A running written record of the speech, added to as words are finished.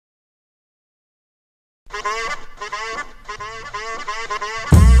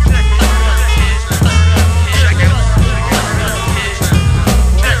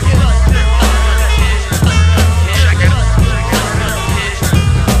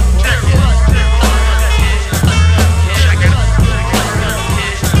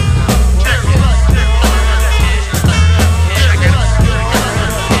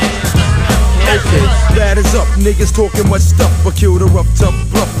Up, niggas talking much stuff, but kill the rough, tough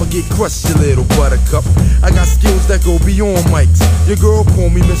bluff, or get crushed, you little buttercup. I got skills that go beyond mics. Your girl call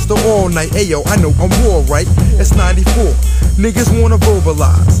me Mr. All Night. Ayo, I know I'm raw, right? It's 94. Niggas wanna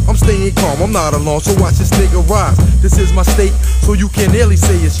verbalize. I'm staying calm, I'm not alone, so watch this nigga rise. This is my state, so you can nearly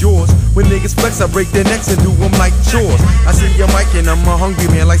say it's yours. When niggas flex, I break their necks and do them like chores. I see your mic and I'm a hungry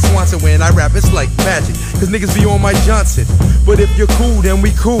man like Swanson. When I rap, it's like magic, cause niggas be on my Johnson. But if you're cool, then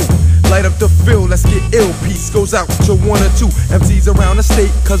we cool. Light up the field, let's get ill. Peace goes out to one or two MCs around the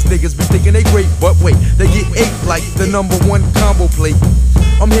state, cause niggas be thinking they great, but wait, they get ate like the #1 combo plate.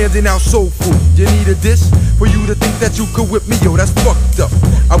 I'm handing out soul food. You need a dish for you to think that you could whip me? Yo, that's fucked up.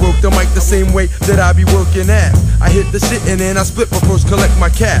 I work the mic the same way that I be working ass. I hit the shit and then I split, but first collect my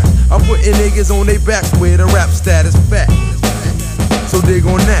cash. I'm putting niggas on they back where the rap status fat. So dig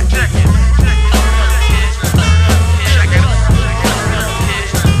on that.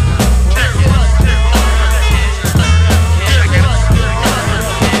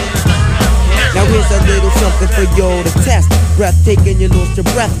 Now here's a little something for y'all to test. Breathtaking, you lose your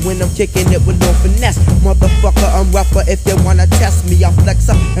breath when I'm kicking it with no finesse. Motherfucker, I'm rougher. If you wanna test me, I'll flex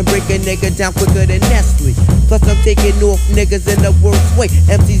up and break a nigga down quicker than Nestle. Plus I'm taking off niggas in the worst way.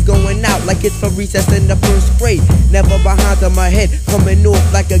 MC's going out like it's for recess in the first grade. Never behind on my head, coming off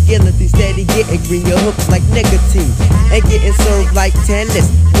like a guillotine. Steady getting green, your hooks like nicotine. And getting served like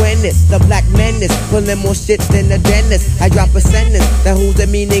tennis. When it's the black menace, pulling more shit than the dentist. I drop a sentence that holds a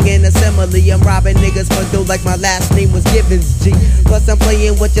meaning in a simile. I'm robbing niggas for dough like my last name was Gibbons, G. Plus I'm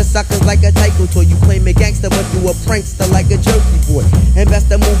playing with your suckers like a tyco toy. You claim a gangster, but you a prankster like a jerky boy. And best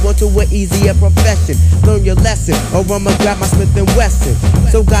to move on to an easier profession. Learn your lesson, or I'ma grab my Smith & Wesson.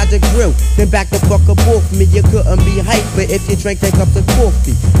 So guard your grill, then back the fuck up off me. You couldn't be hyper if you drank 10 cups of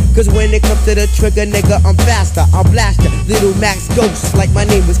coffee. Cause when it comes to the trigger, nigga, I'm faster. I'll blast ya, Little Max Ghost, like my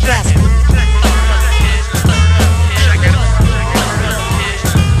name was Casper.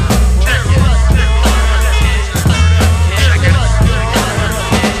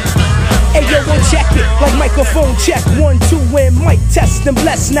 Check it, like microphone check, 1, 2, and mic test and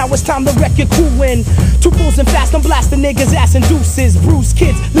bless. Now it's time to wreck your crew in. Two bulls and fast, I'm blasting niggas ass and deuces. Bruised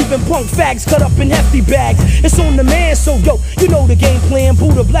kids, leaving punk fags cut up in hefty bags. It's on the man, so yo, you know the game plan.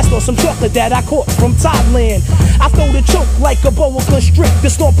 Buddha blessed on some chocolate that I caught from Thailand. I throw the choke like a boa constrictor.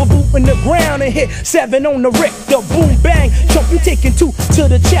 Stomp a boot in the ground and hit 7 on the Richter. Boom bang, jump, you taking 2 to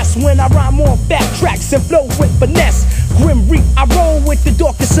the chest. When I rhyme on fat tracks and flow with finesse. Grim Reap, I roll with the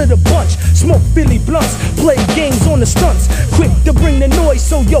darkest of the bunch. Smoke Philly blunts, play games on the stunts. Quick to bring the noise,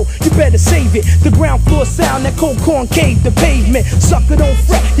 so yo, you better save it. The ground floor sound, that cold concave, the pavement. Sucker don't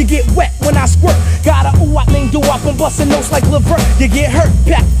fret, you get wet when I squirt. Got a ooh, I lean do up, I'm busting notes like Levert. You get hurt,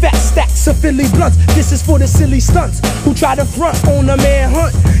 pack fat stacks of Philly blunts. This is for the silly stunts who try to front on a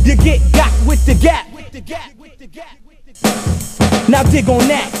manhunt. You get got with the gap. Now dig on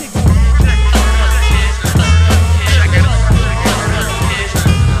that.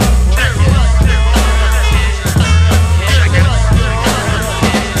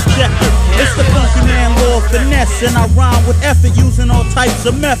 It's the funky man law of finesse, and I rhyme with effort using all types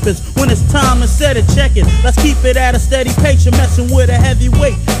of methods. When it's time to set it, check it. Let's keep it at a steady pace. You're messing with a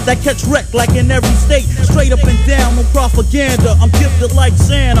heavyweight that catch wreck like in every state. Straight up and down, no propaganda. I'm gifted like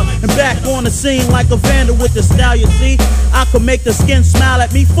Santa and back on the scene like a vandal with the style. You see, I can make the skin smile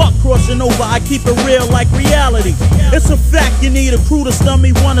at me. Fuck crossing over, I keep it real like reality. It's a fact, you need a crew to stun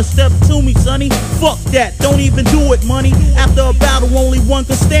me. Wanna step to me, sonny? Fuck that, don't even do it, money. After a battle, only one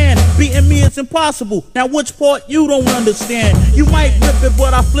can stand. Beating me, it's impossible. Now which part you don't understand? You might rip it,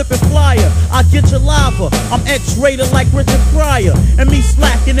 but I flip it flyer. I get your lava. I'm X-rated like Richard Pryor. And me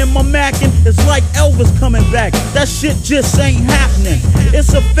slacking in my mackin' is like Elvis coming back. That shit just ain't happening.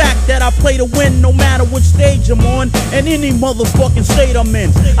 It's a fact that I play to win no matter which stage I'm on and any motherfucking state I'm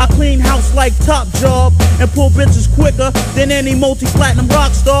in. I clean house like Top Job and pull bitches quicker than any multi-platinum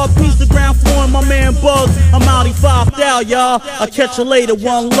rock star. Piece the ground floor and my man Bugs. I'm outie 5 thou, y'all. I'll catch you later,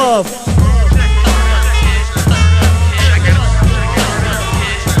 one love.